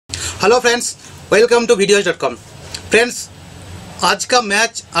Hello friends, welcome to videos.com। Friends, आज का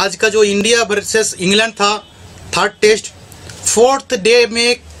match, आज का जो इंडिया वर्सेस इंग्लैंड था, थर्ड टेस्ट, फोर्थ डे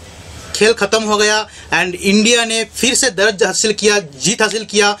में खेल खत्म हो गया एंड इंडिया ने फिर से दर्ज हासिल किया, जीत हासिल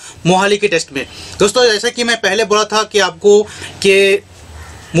किया मोहाली के टेस्ट में। दोस्तों, जैसा कि मैं पहले बोला था कि आपको कि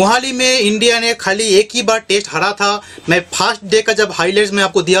मोहाली में इंडिया ने खाली एक ही बार टेस्ट हारा था। मैं फर्स्ट डे का जब हाईलाइट्स में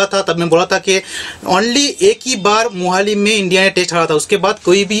आपको दिया था तब मैं बोला था कि ओनली एक ही बार मोहाली में इंडिया ने टेस्ट हारा था, उसके बाद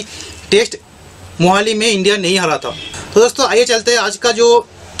कोई भी टेस्ट मोहाली में इंडिया नहीं हारा था। तो दोस्तों, आइए चलते हैं आज का जो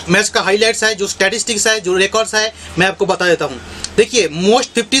मैच का हाईलाइट्स है, जो स्टैटिस्टिक्स है, जो रिकॉर्ड्स है, मैं आपको बता देता हूँ। देखिए,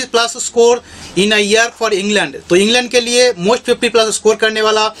 most 50 plus score in a year for England. तो इंग्लैंड के लिए मोस्ट 50 प्लस स्कोर करने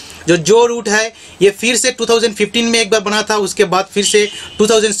वाला जो रूट है, ये फिर से 2015 में एक बार बना था, उसके बाद फिर से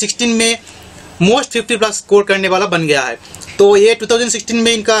 2016 में मोस्ट 50 प्लस स्कोर करने वाला बन गया है। तो ये 2016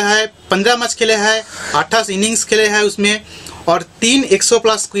 में इनका है 15 मैच खेले हैं, 28 इनिंग्स खेले हैं उसमें, और 3 100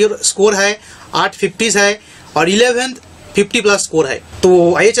 प्लस स्कोर है, 8 50s है और 11th 50 प्लस स्कोर है।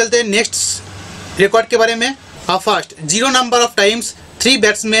 तो आइए चलते हैं नेक्स्ट रिकॉर्ड के बारे में। First, 0 number of times 3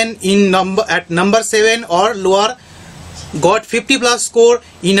 batsman in number 7 और lower got 50 plus score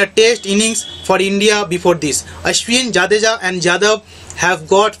in a test innings for India before this. Ashwin, Jadeja and Yadav have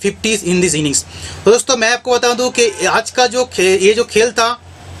got 50s in this innings. तो दोस्तों, मैं आपको बता दूं कि आज का जो ये जो खेल था,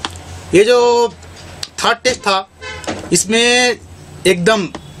 ये जो थर्ड टेस्ट था, इसमें एकदम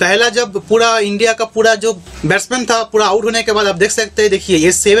पहला जब पूरा इंडिया का पूरा जो बैट्समैन था पूरा आउट होने के बाद आप देख सकते हैं, देखिए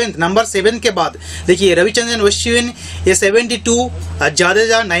ये नंबर 7 के बाद देखिए रविचंद्रन अश्विन ये 72,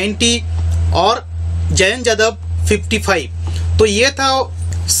 जाडेजा 90 और जयंत यादव 55। तो ये था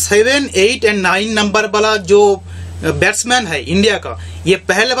 7, 8 और 9 नंबर वाला जो बैट्समैन है इंडिया का। ये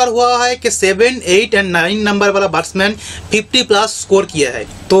पहले बार हुआ है कि 7, 8 और 9 नंबर वाला बैट्समैन 50 प्लस स्कोर किया है।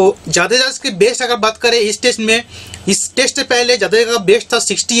 तो जाडेजा के बेस्ट अगर बात करें इस टेस्ट में, इस टेस्ट से पहले जाडेजा का बेस्ट था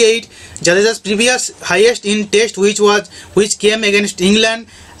 68। Jadeja previous highest in test which came against England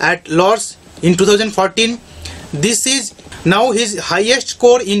at Lord's in 2014. This is now his highest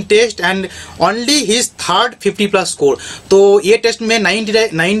score in test and only his third 50 plus score. तो ये टेस्ट में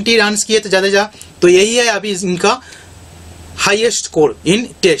 90 रन किए थे जाडेजा, तो यही है अभी इनका हाईएस्ट स्कोर इन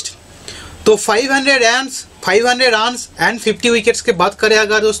टेस्ट। तो 500 रन्स एंड 50 विकेट्स के बात करें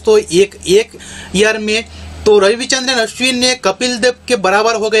अगर दोस्तों एक ईयर में, तो रविचंद्रन अश्विन ने कपिल देव के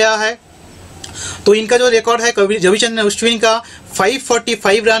बराबर हो गया है। तो इनका जो रिकॉर्ड है रविचंद्रन अश्विन का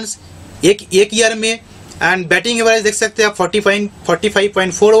 545 रन्स एक ईयर में, एंड बैटिंग एवरेज देख सकते हैं आप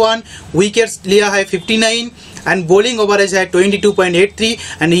 45.41, विकेट्स लिया है 59 एंड बॉलिंग एवरेज है 22.83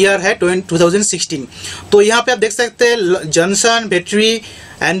 एंड ईयर है 2016। तो यहाँ पे आप देख सकते हैं Johnson, भेट्री,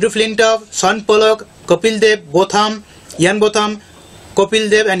 Andrew Flintoff, Shawn Pollock, Kapil Dev, Ian Botham, Kapil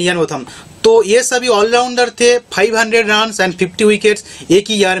Dev and Ian Botham. तो ये सभी ऑलराउंडर थे 500 रन एंड 50 विकेट्स एक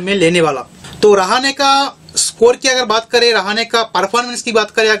ही ईयर में लेने वाला। तो रहाणे का स्कोर की अगर बात करें, रहाणे का परफॉर्मेंस की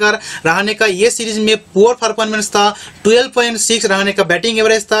बात करें अगर, रहाणे का ये सीरीज में पुअर परफॉर्मेंस था, 12.6 रहाणे का बैटिंग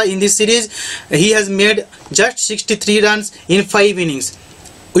एवरेज था in this series. He has made just 63 runs in 5 innings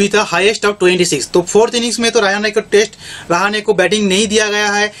with the highest of 26। तो 4th इनिंग्स में तो रहाणे को बैटिंग नहीं दिया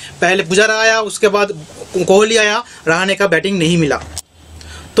गया है। पहले पुजारा आया, उसके बाद कोहली आया, रहाणे का बैटिंग नहीं मिला।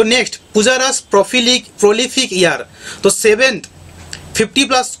 तो नेक्स्ट, पुजारास प्रोलिफिक ईयर। तो 7th 50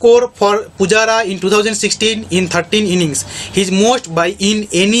 plus score for Pujara in 2016 in 13 innings, his most by in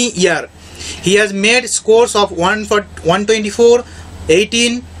any year. He has made scores of 124,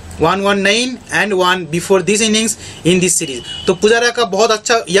 18, 119 and 1 before these innings in this series. तो पुजारा का बहुत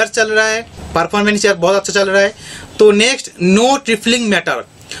अच्छा ईयर चल रहा है, परफॉर्मेंस ईयर बहुत अच्छा चल रहा है। तो next, no tripling matter.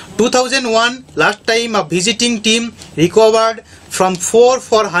 2001 last time a visiting team recovered from 4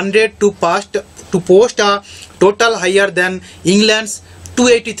 for 100 to post a total higher than England's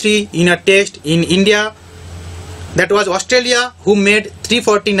 283 in a test in India. That was Australia who made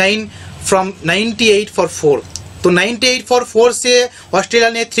 349 from 98 for 4. तो 98 for 4 से Australia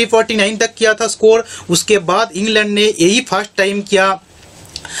ने 349 तक किया था score. उसके बाद England ने यही फर्स्ट टाइम किया,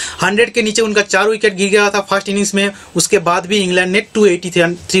 100 के नीचे उनका 4 विकेट गिर गया था फर्स्ट इनिंग्स में। उसके बाद भी इंग्लैंड ने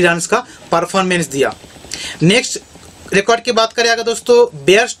 283 रन का परफॉर्मेंस दिया। नेक्स्ट रिकॉर्ड की बात करें अगर दोस्तों,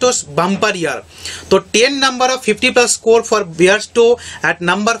 बेयरस्टोस बम्पर ईयर। तो 10 number of 50 plus score for Bairstow eight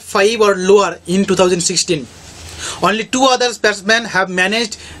number 5 और lower in 2016। Only 2 others batsman have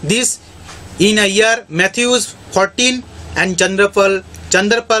managed this in a year, Mathews 14 and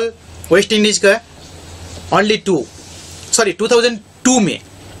चंद्रपल West Indies का ओनली 2002 में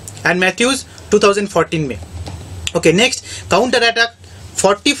एंड मैथ्यूज 2014 में। Okay, next, counter attack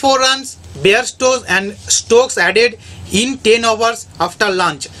 44 runs, Bairstow and Stokes added in 10 overs after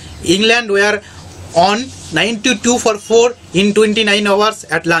lunch. England were on 92 for 4 in 29 hours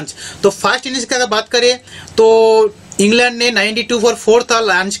at lunch। तो first innings की अगर बात करें तो England ने 92 for 4 था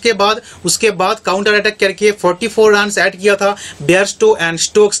लंच के बाद, उसके बाद काउंटर अटैक करके 44 रन ऐड किया था बेयरस्टो एंड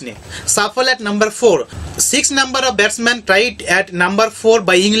स्टोक्स ने। सफल eight number 4, 6 number of batsman tried eight number 4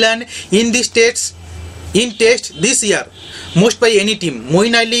 by England in the states in test this year, most by any team.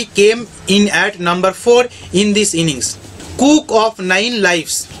 Moeen Ali came in at number 4 in this innings. Cook of 9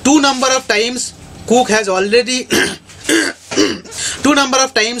 lives. Two number of times Cook has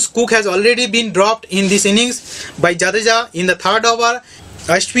already been dropped in this innings by Jadeja in the 3rd over,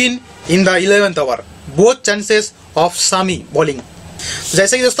 Ashwin in the 11th over. Both chances of Sami bowling.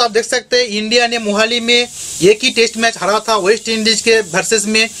 जैसे कि दोस्तों आप देख सकते हैं India ने मोहाली में एक ही टेस्ट मैच हारा था वेस्ट इंडीज के वर्सेस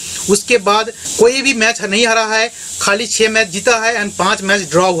में, उसके बाद कोई भी मैच नहीं हारा है, खाली 6 मैच जीता है एंड 5 मैच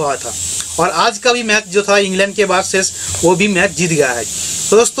ड्रॉ हुआ था। और आज का भी मैच जो था इंग्लैंड के वर्सेस वो भी मैच जीत गया है।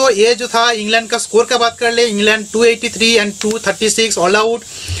 तो दोस्तों ये जो था इंग्लैंड का स्कोर का बात कर ले, England 283 and 236 all out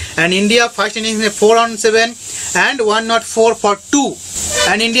and India first innings में 4 on 7 and 104 for 2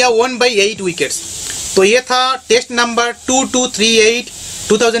 and India one by 8 wickets. तो ये था टेस्ट नंबर 2238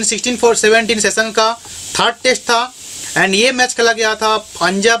 2016-17 सेशन का 3rd टेस्ट था एंड ये मैच खेला गया था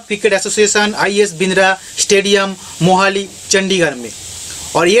Punjab cricket association IS Bindra stadium Mohali Chandigarh में।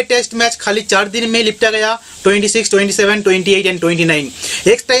 और ये टेस्ट मैच खाली 4 दिन में निपटा गया, 26, 27, 28 एंड 29।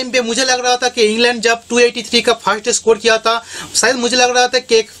 एक टाइम पे मुझे लग रहा था कि इंग्लैंड जब 283 का फर्स्ट स्कोर किया था शायद मुझे लग रहा था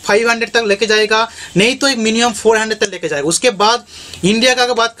कि एक 500 तक लेके जाएगा, नहीं तो एक मिनिमम 400 तक लेके जाएगा। उसके बाद इंडिया का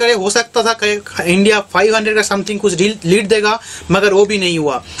अगर बात करें हो सकता था कि इंडिया 500 का समथिंग कुछ लीड देगा, मगर वो भी नहीं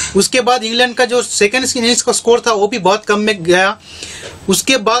हुआ। उसके बाद इंग्लैंड का जो सेकेंड इनिंग्स का स्कोर था वो भी बहुत कम में गया।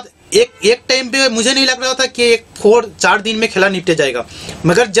 उसके बाद एक टाइम पे मुझे नहीं लग रहा था कि 4 दिन में खेला निपटे जाएगा,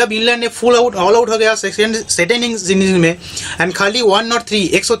 मगर जब इंग्लैंड ने फुल आउट ऑल आउट हो गया सेकेंड इनिंग्स में एंड खाली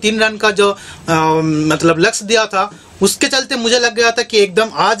 103 रन का जो मतलब लक्ष्य दिया था, उसके चलते मुझे लग गया था कि एकदम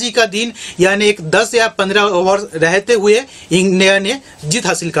आज ही का दिन यानी एक 10 या 15 ओवर रहते हुए इंडिया ने जीत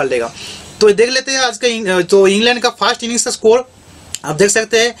हासिल कर लेगा। तो देख लेते हैं आज का तो इंग्लैंड का फर्स्ट इनिंग्स का स्कोर आप देख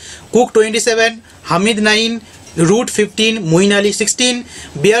सकते हैं। Cook 27, Hamid 9, root 15, Moin Ali 16,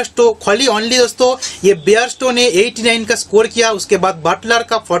 Bairstow खाली ओनली दोस्तों ये बेयरस्टो ने 89 का स्कोर किया। उसके बाद बटलर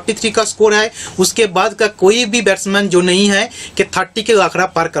का 43 का स्कोर है। उसके बाद का कोई भी बैट्समैन जो नहीं है कि 30 के आंकड़ा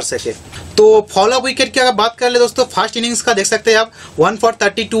पार कर सके। तो फॉलो विकेट की अगर बात कर ले दोस्तों फर्स्ट इनिंग्स का देख सकते हैं आप 1 for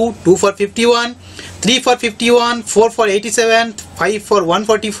 32, 2 for 51, 3 for 51, 4 for 87, 5 for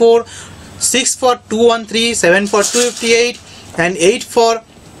 144, 6 for 213, 7 for 258 and 8 for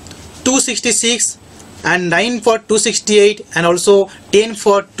 266 and 9 for 268 and also 10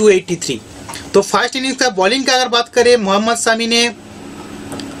 for 283। तो फर्स्ट इनिंग्स का बॉलिंग का अगर बात करें मोहम्मद सामी ने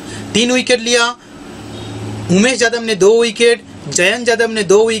 3 विकेट लिया, उमेश यादव ने 2 विकेट, जयंत यादव ने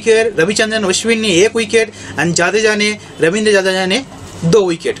 2 विकेट, रविचंद्रन अश्विन ने 1 विकेट एंड रविंद्र जाडेजा ने 2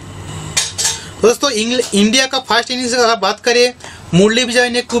 विकेट। दोस्तों इंडिया का फर्स्ट इनिंग्स का बात करें मुरली विजय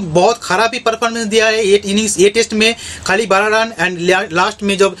ने बहुत खराब ही परफॉर्मेंस दिया है ये टेस्ट में, खाली 12 रन एंड लास्ट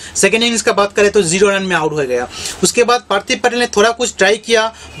में जब सेकेंड इनिंग्स का बात करें तो 0 रन में आउट हो गया। उसके बाद पार्थिव पटेल ने थोड़ा कुछ ट्राई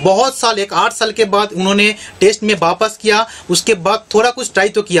किया, बहुत साल 8 साल के बाद उन्होंने टेस्ट में वापस किया। उसके बाद थोड़ा कुछ ट्राई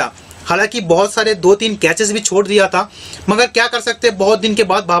तो किया, हालांकि बहुत सारे 2-3 कैचेस भी छोड़ दिया था, मगर क्या कर सकते बहुत दिन के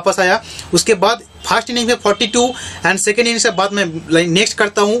बाद वापस आया। उसके बाद फर्स्ट इनिंग में 42 एंड सेकेंड इनिंग से बाद में नेक्स्ट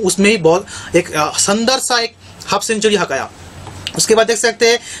करता हूँ उसमें ही बहुत एक सुंदर सा एक हाफ सेंचुरी हकाया। उसके बाद देख सकते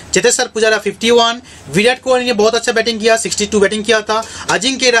हैं चेतेश्वर पुजारा 51, विराट कोहली ने बहुत अच्छा बैटिंग किया 62 बैटिंग किया था।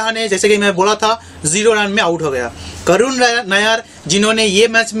 अजिंक्य रहाणे जैसे कि मैं बोला था 0 रन में आउट हो गया। करुण नायर जिन्होंने ये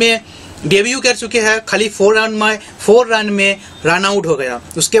मैच में डेब्यू कर चुके हैं खाली 4 रन में रन आउट हो गया।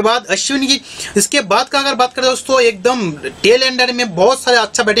 उसके बाद अश्विन की इसके बाद का अगर बात करें दोस्तों एकदम टेल एंडर में बहुत सारे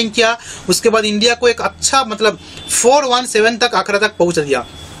अच्छा बैटिंग किया। उसके बाद इंडिया को एक अच्छा मतलब 417 तक आंकड़ा तक पहुंच दिया।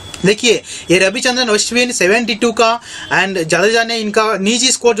 देखिए ये रविचंद्रन अश्विन 72 का एंड जाडेजा ने इनका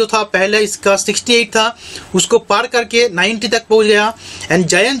निजी स्कोर जो था पहले इसका 68 था उसको पार करके 90 तक पहुंच गया एंड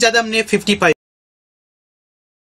जयंत यादव ने 55